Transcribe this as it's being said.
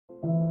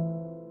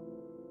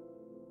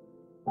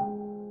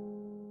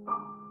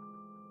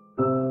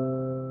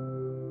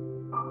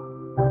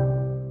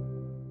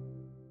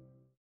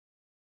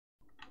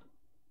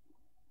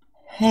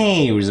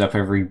Hey, what's up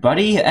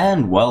everybody,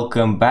 and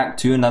welcome back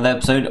to another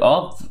episode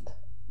of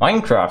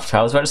Minecraft.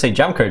 I was about to say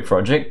Jam Code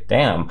Project,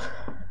 damn.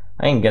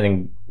 I ain't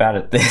getting bad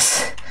at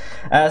this.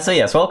 So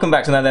yes, welcome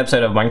back to another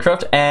episode of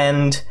Minecraft,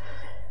 and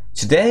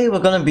today we're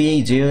going to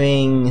be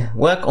doing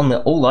work on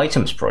the All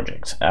Items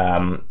project.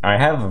 I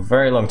have a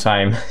very long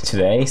time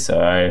today,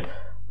 so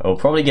I'll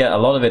probably get a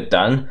lot of it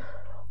done.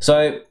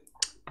 So,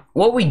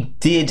 what we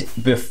did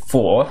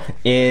before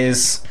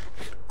is...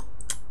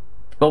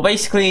 well,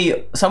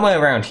 basically,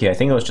 somewhere around here, I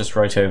think it was just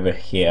right over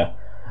here,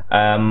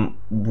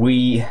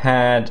 we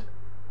had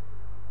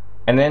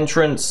an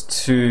entrance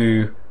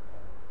to...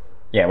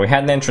 yeah, we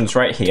had an entrance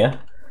right here,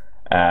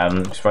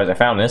 as far as I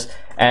found this,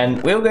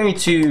 and we were going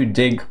to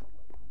dig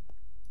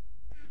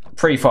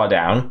pretty far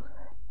down,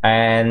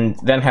 and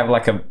then have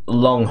like a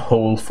long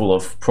hole full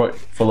of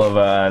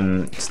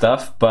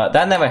stuff, but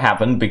that never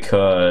happened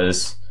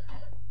because...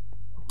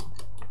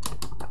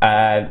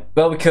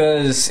 well,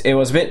 because it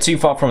was a bit too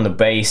far from the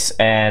base,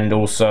 and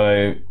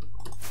also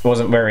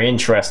wasn't very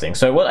interesting.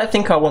 So what I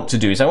think I want to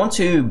do is I want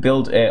to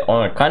build it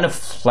on a kind of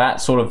flat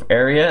sort of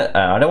area.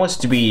 I don't want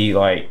it to be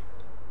like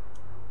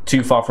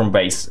too far from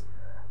base.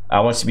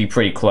 I want it to be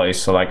pretty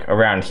close, so like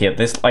around here.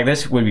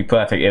 This would be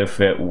perfect if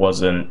it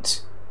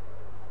wasn't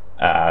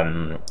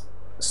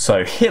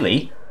so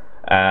hilly.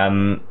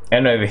 And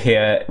over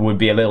here would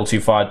be a little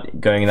too far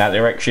going in that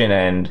direction,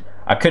 and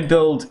I could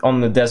build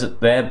on the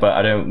desert there, but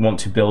I don't want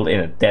to build in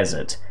a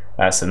desert.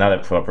 That's another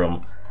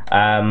problem.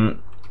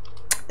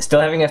 Still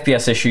having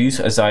FPS issues,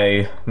 as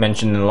I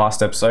mentioned in the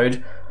last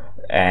episode,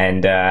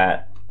 and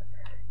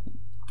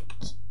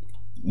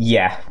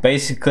yeah,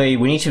 basically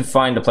we need to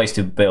find a place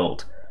to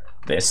build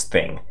this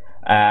thing.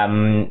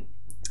 I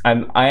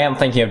am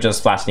thinking of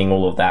just flattening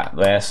all of that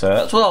there, so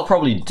that's what I'll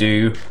probably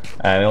do.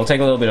 It'll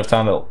take a little bit of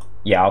time, but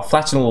yeah, I'll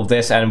flatten all of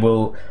this, and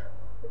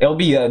it'll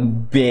be a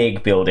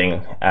big building.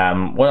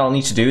 What I'll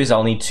need to do is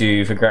I'll need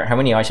to figure out how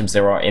many items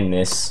there are in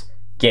this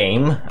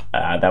game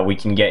that we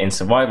can get in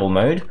survival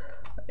mode,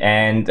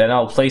 and then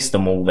I'll place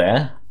them all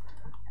there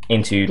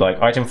into like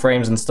item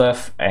frames and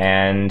stuff,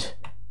 and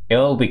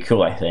it'll be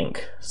cool, I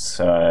think.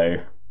 So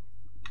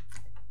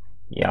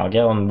yeah, I'll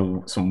get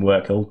on with some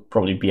work. It'll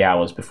probably be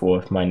hours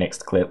before my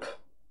next clip.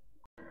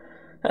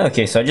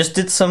 Okay, so I just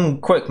did some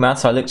quick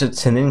maths. I looked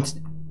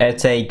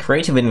at a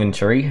creative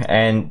inventory,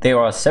 and there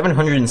are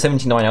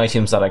 779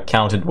 items that are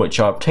counted which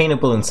are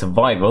obtainable in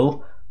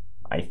survival.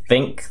 I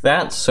think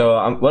that. So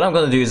what I'm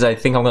going to do is I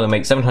think I'm going to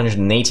make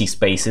 780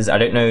 spaces. I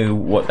don't know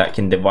what that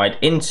can divide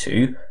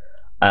into,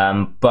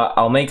 but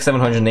I'll make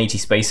 780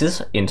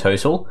 spaces in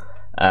total.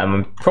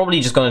 I'm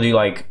probably just going to do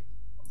like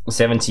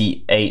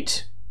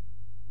 78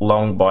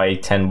 long by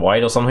 10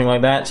 wide or something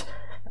like that.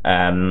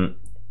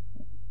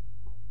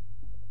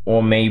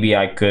 Or maybe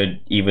I could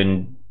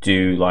even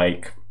do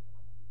like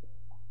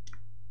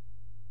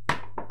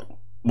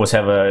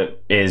whatever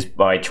is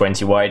by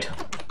 20 wide,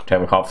 to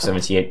have a half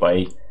 78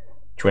 by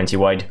 20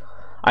 wide.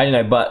 I don't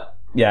know, but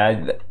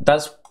yeah,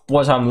 that's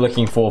what I'm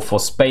looking for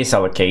space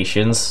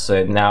allocations.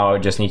 So now I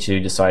just need to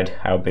decide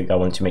how big I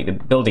want to make the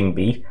building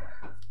be.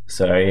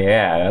 So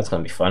yeah, that's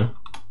gonna be fun.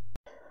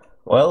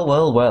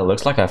 Well,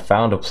 looks like I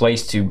found a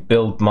place to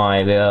build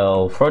my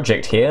little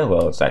project here.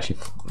 Well, it's actually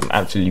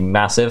absolutely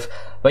massive.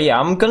 But yeah,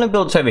 I'm gonna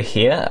build it over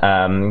here.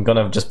 I'm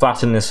gonna just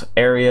flatten this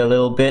area a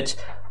little bit.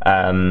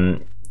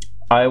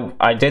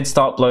 I did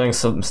start blowing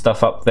some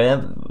stuff up there.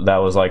 That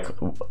was like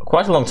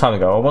quite a long time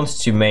ago. I wanted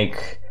to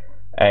make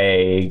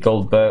a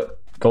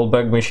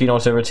Goldberg machine, or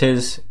whatever it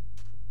is.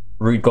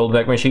 Rube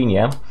Goldberg machine,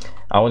 yeah.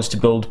 I wanted to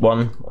build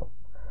one,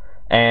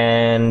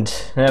 and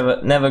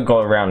never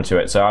got around to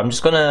it. So I'm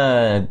just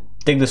gonna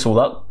dig this all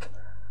up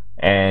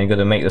and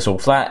gonna make this all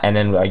flat, and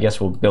then I guess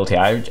we'll build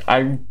here.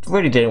 I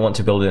really didn't want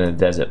to build in a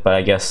desert, but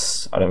I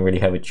guess I don't really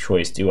have a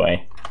choice, do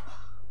I?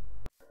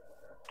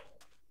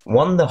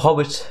 Won the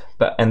Hobbit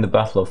and the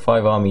Battle of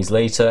 5 Armies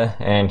later,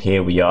 and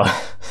here we are.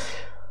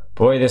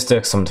 Boy, this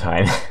took some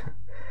time.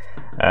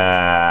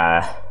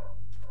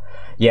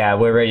 Yeah,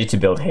 we're ready to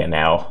build here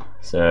now,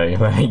 so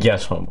let me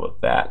get on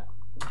with that.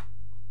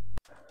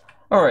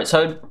 Alright,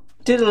 so I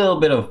did a little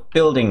bit of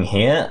building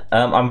here.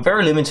 I'm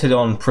very limited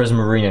on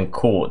prismarine and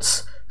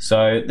quartz,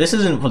 so this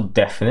isn't for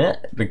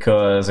definite,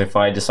 because if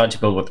I decide to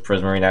build with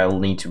prismarine, I'll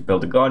need to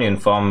build a guardian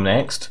farm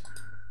next,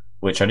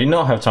 which I did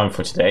not have time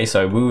for today,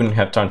 so we wouldn't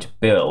have time to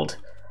build.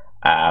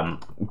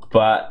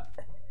 But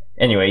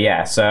anyway,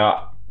 yeah, so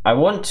I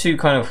want to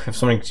kind of have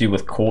something to do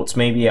with quartz,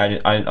 maybe.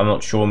 I'm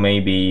not sure,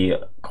 maybe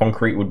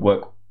concrete would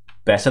work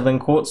better than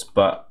quartz,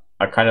 but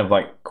I kind of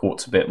like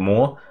quartz a bit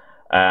more.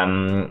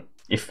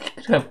 If you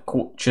could have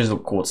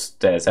chiseled quartz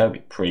stairs, that would be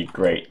pretty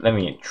great. Let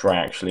me try,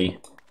 actually.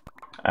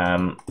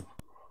 No,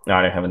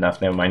 I don't have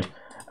enough, never mind.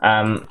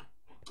 Oh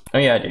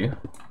yeah, I do.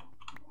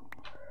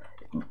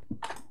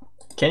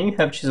 Can you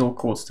have chiseled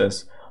quartz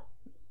stairs?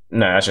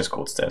 No, that's just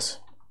quartz stairs.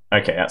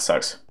 Okay, that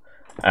sucks.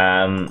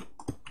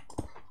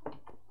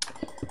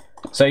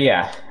 So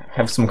yeah,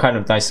 have some kind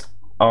of nice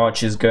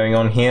arches going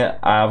on here.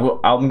 I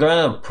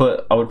would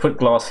put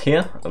glass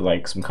here,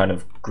 like some kind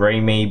of grey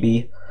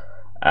maybe.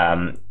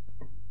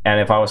 And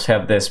if I was to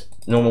have this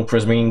normal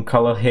prismarine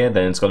color here,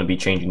 then it's going to be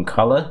changing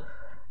color.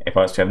 If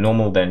I was to have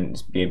normal, then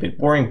it'd be a bit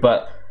boring.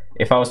 But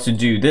if I was to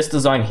do this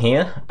design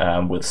here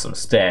with some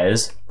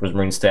stairs,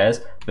 prismarine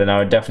stairs, then I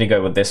would definitely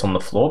go with this on the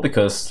floor,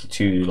 because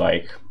to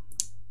like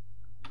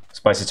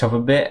spice it up a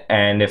bit.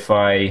 And if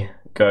I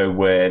go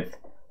with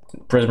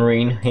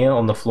prismarine here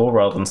on the floor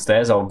rather than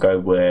stairs, I'll go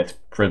with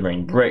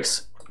prismarine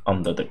bricks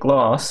under the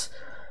glass.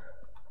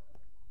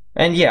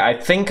 And yeah, I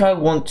think I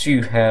want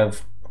to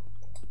have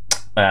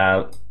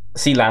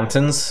sea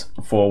lanterns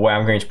for where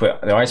I'm going to put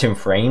the item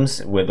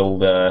frames with all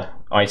the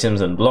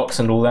items and blocks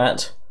and all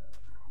that.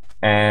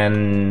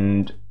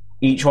 And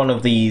each one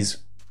of these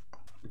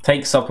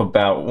takes up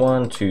about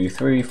 1, 2,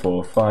 3,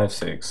 4, 5,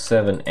 6,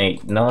 7,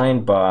 8,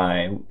 9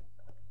 by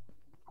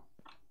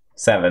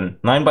 7.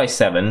 9 by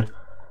 7.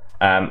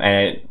 And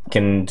it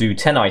can do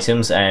 10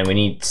 items, and we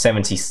need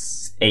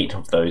 78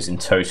 of those in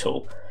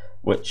total,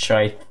 which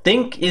I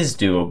think is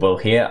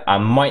doable here. I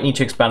might need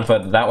to expand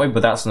further that way,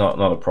 but that's not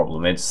a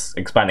problem. It's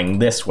expanding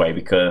this way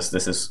because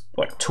this is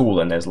like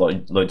tool and there's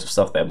loads of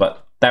stuff there,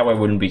 but that way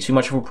wouldn't be too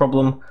much of a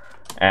problem.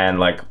 And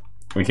like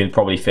we could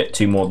probably fit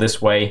 2 more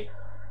this way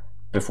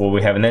before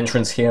we have an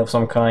entrance here of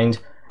some kind.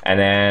 And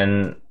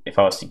then if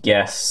I was to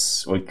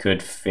guess, we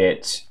could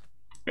fit,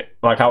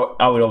 like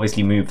I would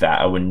obviously move that.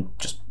 I wouldn't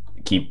just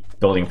keep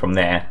building from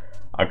there.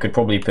 I could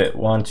probably put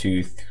 1,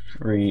 2,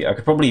 3. I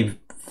could probably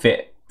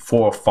fit 4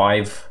 or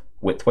 5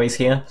 widthways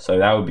here, so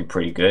that would be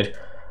pretty good.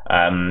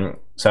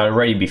 So I'd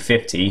already be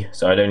 50,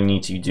 so I'd only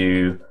need to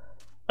do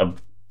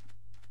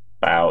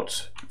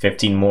about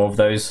 15 more of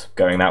those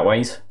going that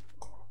ways,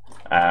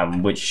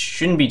 which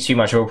shouldn't be too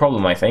much of a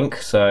problem, I think.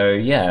 So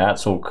yeah,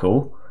 that's all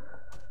cool.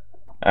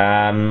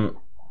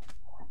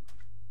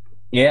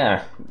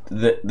 Yeah,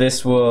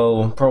 this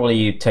will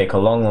probably take a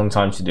long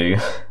time to do.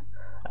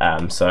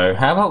 So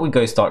how about we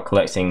go start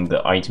collecting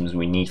the items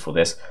we need for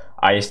this.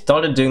 I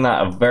started doing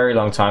that a very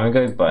long time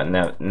ago, but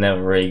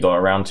never really got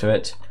around to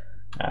it.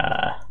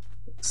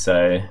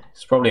 So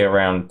it's probably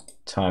around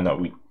time that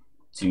we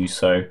do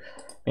so.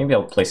 Maybe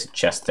I'll place a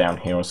chest down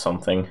here or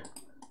something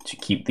to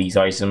keep these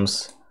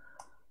items,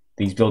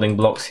 these building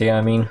blocks here,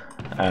 I mean.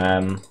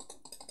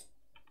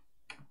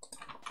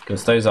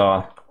 Because those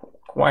are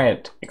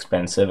quite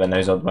expensive, and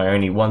those are my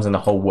only ones in the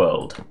whole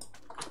world.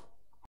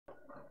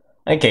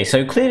 Okay,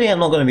 so clearly I'm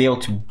not going to be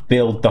able to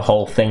build the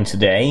whole thing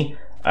today.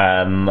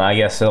 I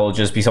guess it'll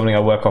just be something I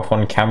work off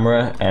on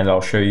camera, and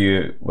I'll show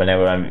you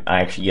whenever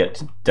I actually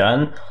get it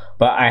done.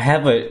 But I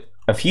have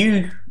a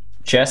few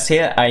chests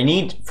here. I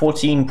need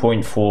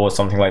 14.4,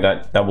 something like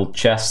that, double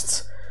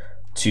chests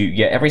to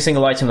get every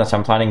single item that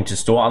I'm planning to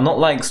store. I'm not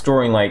like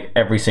storing like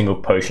every single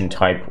potion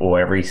type or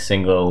every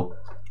single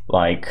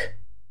like,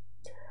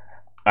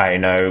 I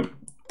don't know,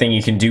 thing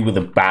you can do with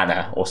a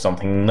banner or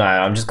something. No,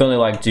 I'm just gonna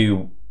like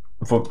do,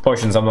 for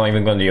potions, I'm not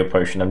even gonna do a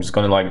potion. I'm just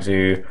gonna like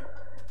do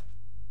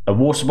a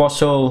water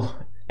bottle,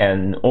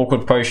 an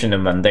awkward potion, a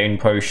mundane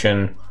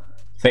potion,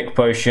 thick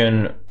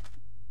potion,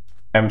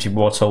 empty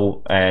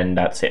bottle, and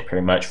that's it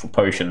pretty much for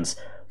potions,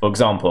 for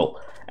example.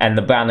 And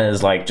the banner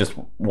is like just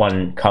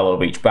one color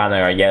of each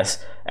banner, I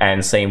guess,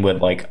 and same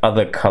with like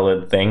other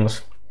colored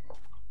things,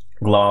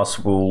 glass,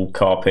 wool,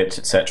 carpet,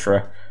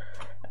 etc.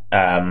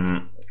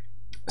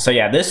 So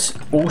yeah, this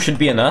all should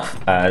be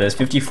enough. There's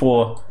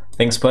 54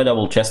 things per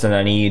double chest, and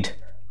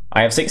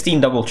I have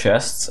 16 double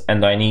chests,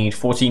 and I need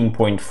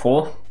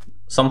 14.4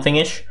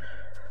 something-ish.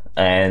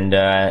 And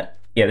yeah,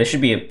 this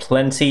should be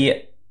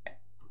plenty.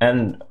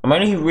 And I'm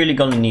only really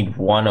gonna need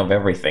 1 of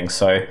everything.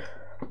 So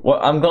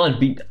what I'm gonna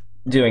be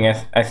doing,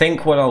 I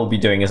think what I'll be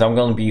doing is I'm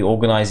gonna be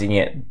organizing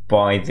it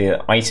by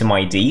the item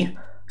ID.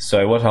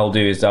 So what I'll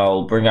do is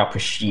I'll bring up a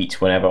sheet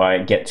whenever I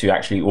get to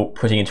actually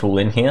putting it all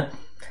in here.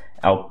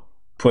 I'll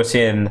put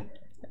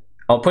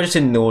it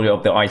in the order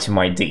of the item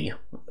ID.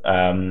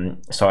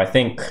 So I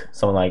think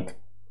something like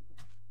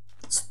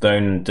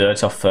stone and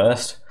dirt are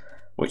first,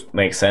 which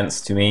makes sense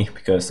to me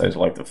because those are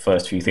like the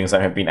first few things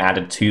that have been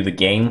added to the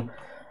game.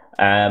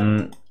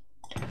 And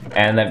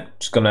I'm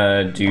just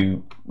gonna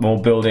do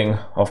more building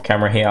off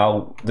camera here.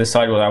 I'll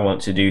decide what I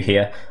want to do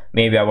here.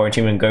 Maybe I won't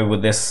even go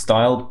with this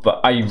style, but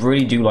I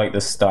really do like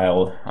this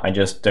style. I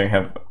just don't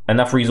have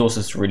enough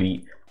resources to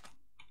really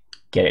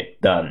get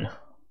it done.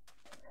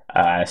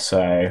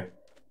 So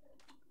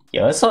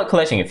yeah, let's start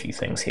collecting a few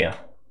things here.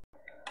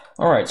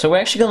 Alright, so we're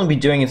actually going to be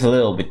doing it a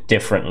little bit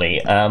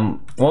differently.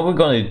 What we're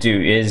going to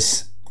do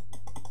is...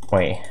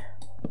 Wait.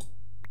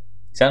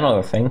 Is that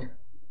another thing?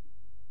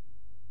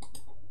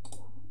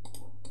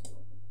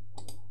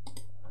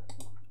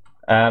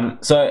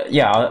 So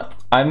yeah,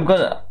 I'm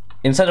gonna...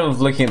 Instead of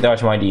looking at the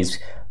item IDs,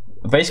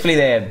 basically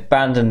they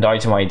abandoned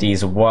item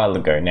IDs a while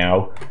ago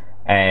now.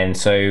 And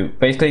so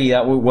basically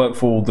that will work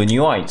for all the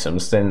new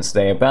items since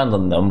they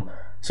abandoned them.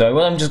 So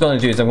what I'm just going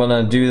to do is I'm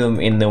going to do them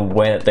in the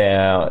way that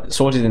they're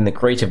sorted in the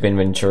creative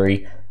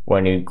inventory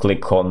when you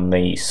click on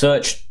the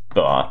search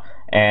bar.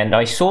 And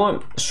I saw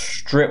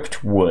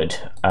stripped wood,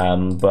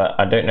 but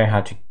I don't know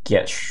how to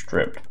get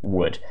stripped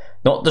wood.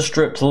 Not the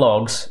stripped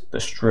logs,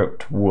 the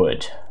stripped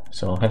wood.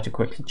 So I'll have to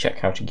quickly check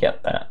how to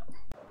get that.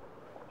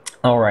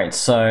 Alright,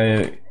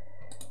 so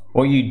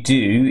what you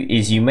do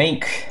is you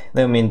make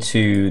them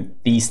into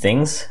these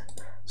things.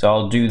 So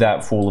I'll do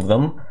that for all of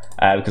them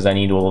because I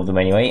need all of them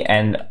anyway.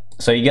 And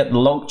so you get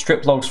the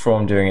strip logs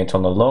from doing it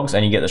on the logs,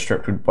 and you get the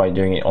strip wood by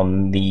doing it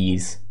on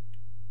these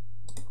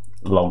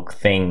log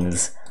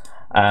things.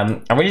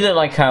 I really don't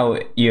like how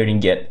you only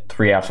get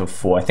 3 out of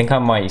 4. I think I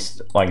might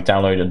like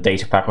download a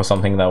data pack or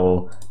something that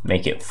will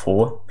make it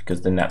 4,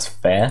 because then that's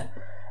fair.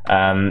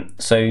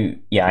 So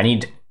yeah, I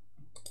need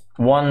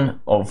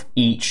 1 of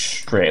each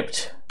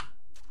stripped.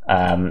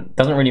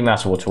 Doesn't really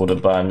matter what order,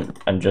 but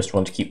I just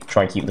want to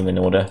try and keep them in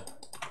order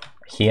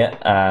here.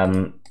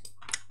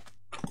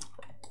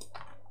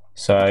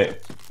 So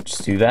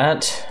just do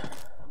that,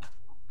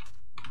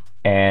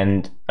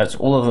 and that's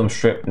all of them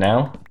stripped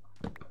now.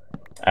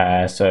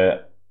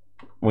 So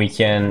we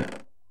can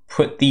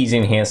put these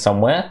in here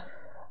somewhere.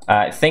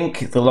 I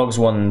think the logs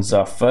ones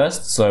are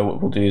first, so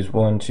what we'll do is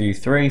 1, 2,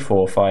 3,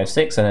 4, 5,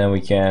 6, and then we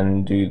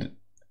can do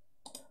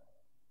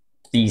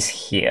these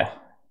here.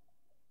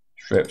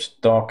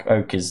 Stripped dark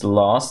oak is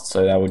last,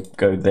 so that would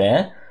go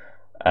there.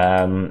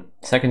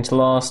 Second to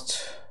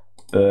last,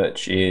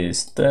 birch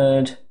is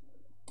third,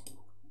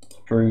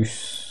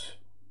 spruce,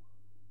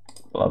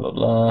 blah blah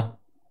blah.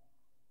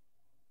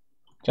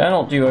 Can I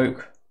not do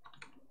oak?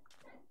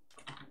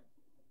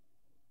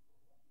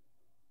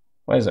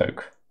 Where's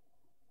oak?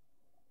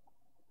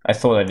 I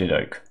thought I did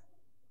oak.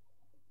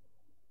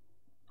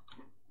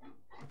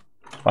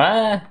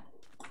 What?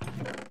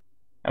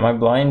 Am I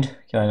blind?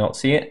 Can I not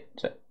see it?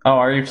 Oh,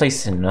 I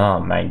replaced it. Oh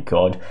my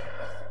god.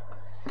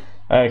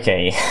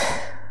 Okay.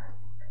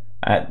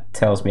 That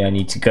tells me I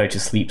need to go to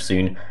sleep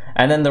soon.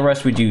 And then the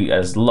rest we do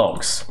as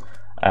logs.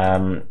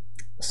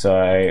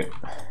 So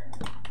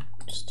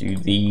just do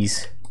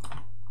these.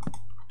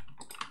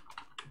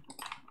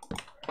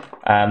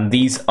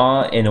 These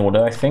are in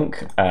order, I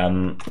think.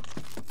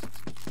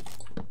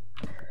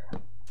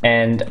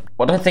 And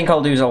what I think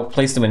I'll do is I'll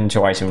place them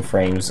into item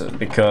frames,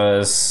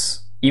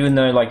 because even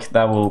though like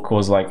that will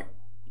cause like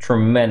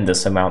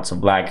tremendous amounts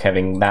of lag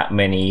having that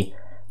many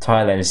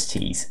tile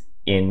entities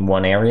in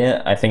one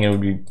area, I think it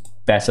would be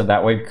better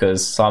that way,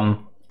 because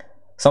some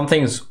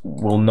things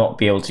will not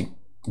be able to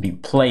be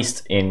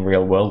placed in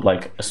real world,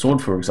 like a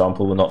sword for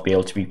example will not be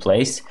able to be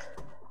placed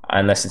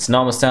unless it's an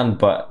armor stand,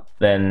 but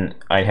then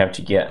I'd have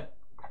to get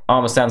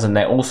armor stands and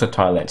they're also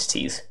tile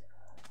entities.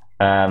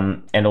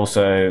 And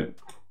also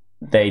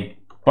they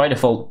by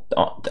default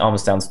armor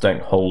stands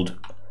don't hold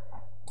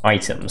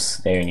items,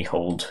 they only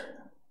hold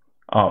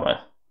armor.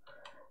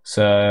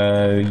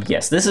 So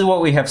yes, this is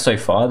what we have so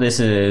far.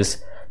 These are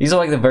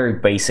like the very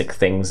basic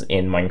things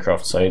in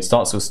Minecraft. So it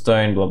starts with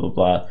stone, blah blah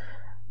blah,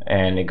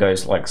 and it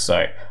goes like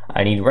so.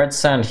 I need red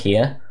sand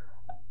here.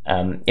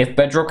 If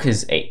bedrock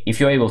if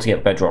you're able to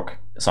get bedrock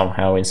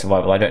somehow in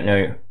survival, I don't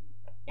know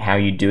how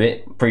you do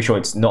it. Pretty sure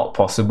it's not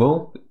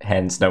possible,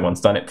 hence no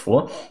one's done it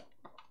before.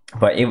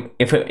 But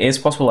if it is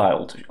possible, I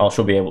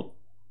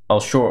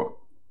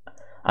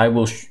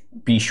will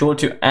be sure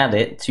to add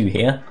it to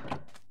here.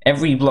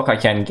 Every block I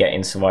can get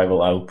in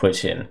survival, I will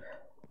put in.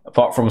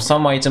 Apart from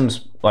some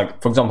items,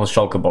 like for example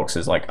shulker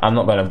boxes, like I'm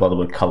not going to bother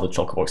with colored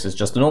shulker boxes,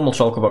 just a normal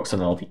shulker box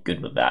and I'll be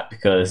good with that,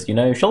 because you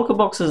know shulker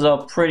boxes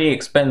are pretty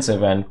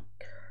expensive and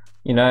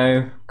you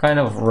know kind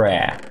of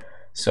rare,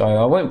 so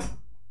I won't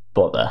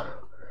bother.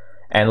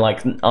 And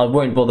like I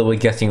won't bother with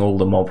getting all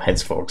the mob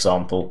heads, for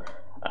example.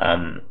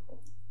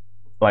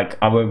 Like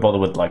I won't bother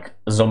with like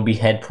a zombie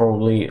head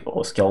probably,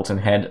 or skeleton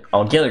head.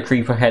 I'll get a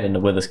creeper head and a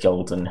wither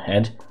skeleton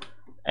head.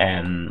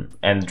 And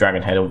the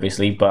dragon head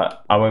obviously,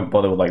 but I won't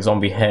bother with like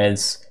zombie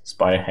heads,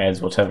 spider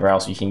heads, whatever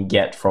else you can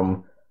get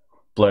from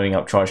blowing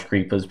up charged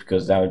creepers,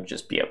 because that would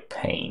just be a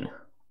pain.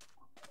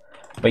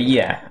 But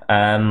yeah,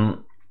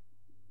 oh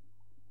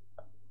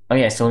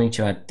yeah, I still need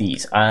to add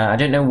these. I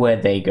don't know where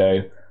they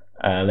go.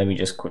 Let me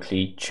just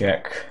quickly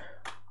check.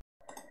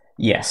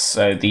 Yes,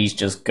 so these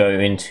just go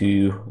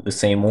into the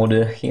same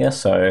order here,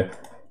 so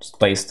just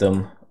place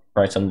them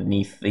right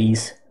underneath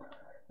these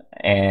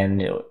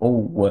and it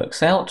all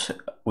works out,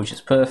 which is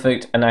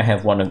perfect. And I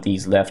have one of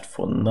these left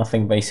for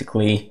nothing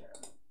basically,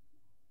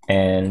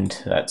 and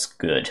that's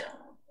good.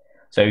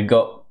 So we've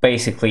got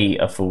basically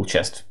a full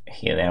chest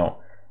here now.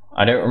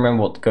 I don't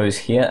remember what goes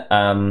here.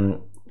 I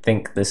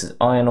think this is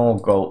iron ore,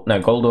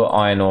 gold ore,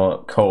 iron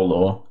ore, coal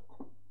ore,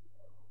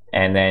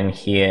 and then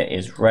here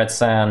is red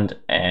sand,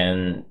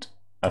 and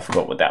I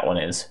forgot what that one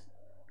is.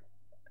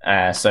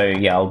 So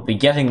yeah, I'll be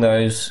getting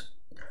those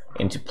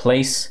into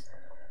place.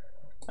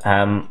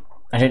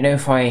 I don't know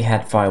if I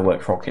had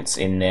firework rockets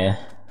in there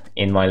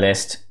in my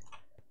list.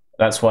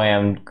 That's why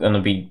I'm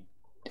gonna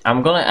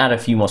add a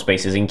few more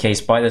spaces in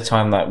case by the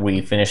time that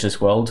we finish this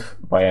world,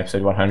 by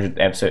episode 100,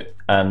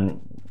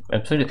 version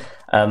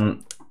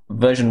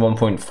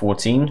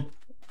 1.14.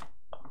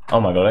 Oh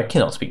my god, I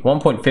cannot speak.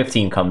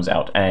 1.15 comes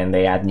out and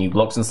they add new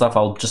blocks and stuff.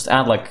 I'll just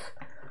add like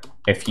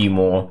a few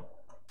more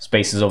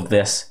spaces of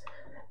this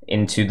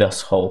into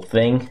this whole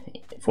thing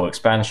for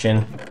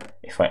expansion.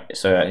 If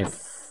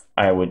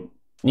I would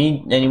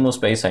need any more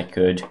space, I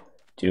could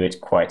do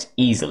it quite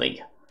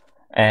easily.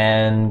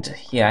 And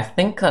yeah, I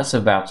think that's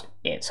about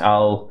it.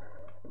 I'll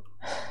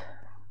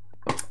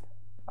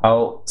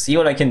see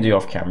what I can do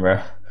off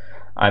camera.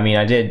 I mean,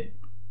 I did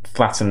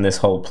flatten this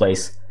whole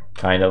place,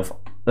 kind of.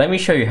 Let me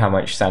show you how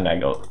much sand I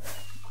got.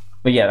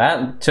 But yeah,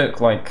 that took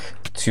like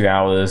 2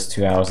 hours,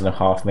 2 hours and a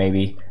half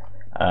maybe.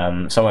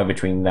 Somewhere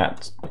between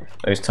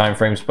those time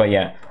frames. But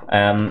yeah,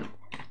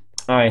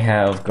 I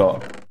have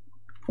got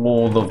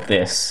all of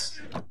this,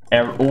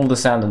 all the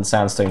sand and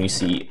sandstone you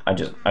see.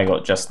 I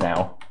got just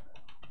now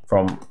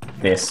from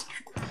this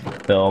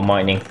little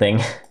mining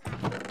thing.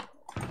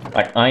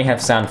 Like, I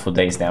have sand for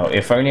days now.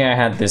 If only I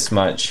had this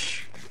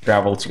much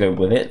gravel to go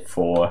with it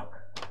for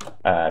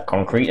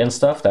concrete and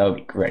stuff, that would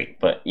be great.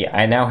 But yeah,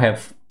 I now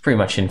have pretty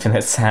much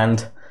infinite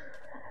sand.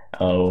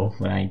 Oh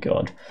my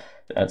god,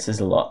 that is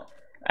a lot.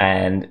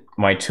 And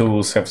my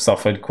tools have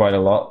suffered quite a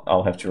lot.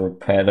 I'll have to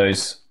repair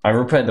those. I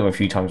repaired them a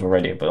few times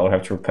already, but I'll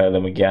have to repair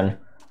them again.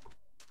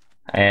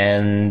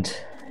 And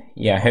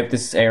yeah, I hope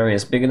this area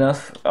is big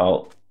enough.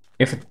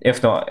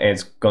 If not,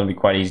 it's going to be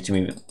quite easy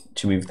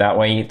to move that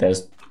way.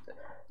 There's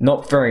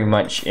not very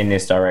much in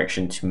this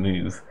direction to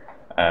move.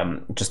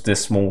 Just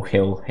this small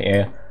hill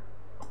here.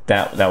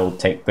 That will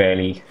take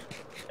barely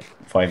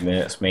 5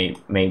 minutes,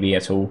 maybe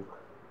at all,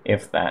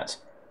 if that.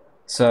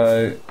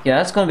 So yeah,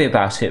 that's going to be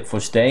about it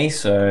for today.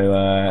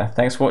 So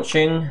thanks for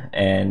watching,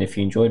 and if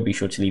you enjoyed, be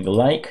sure to leave a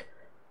like,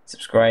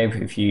 subscribe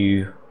if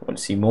you want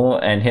to see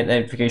more, and hit the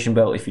notification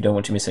bell if you don't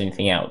want to miss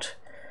anything out.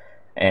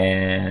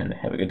 And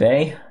have a good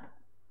day.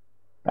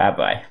 Bye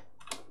bye.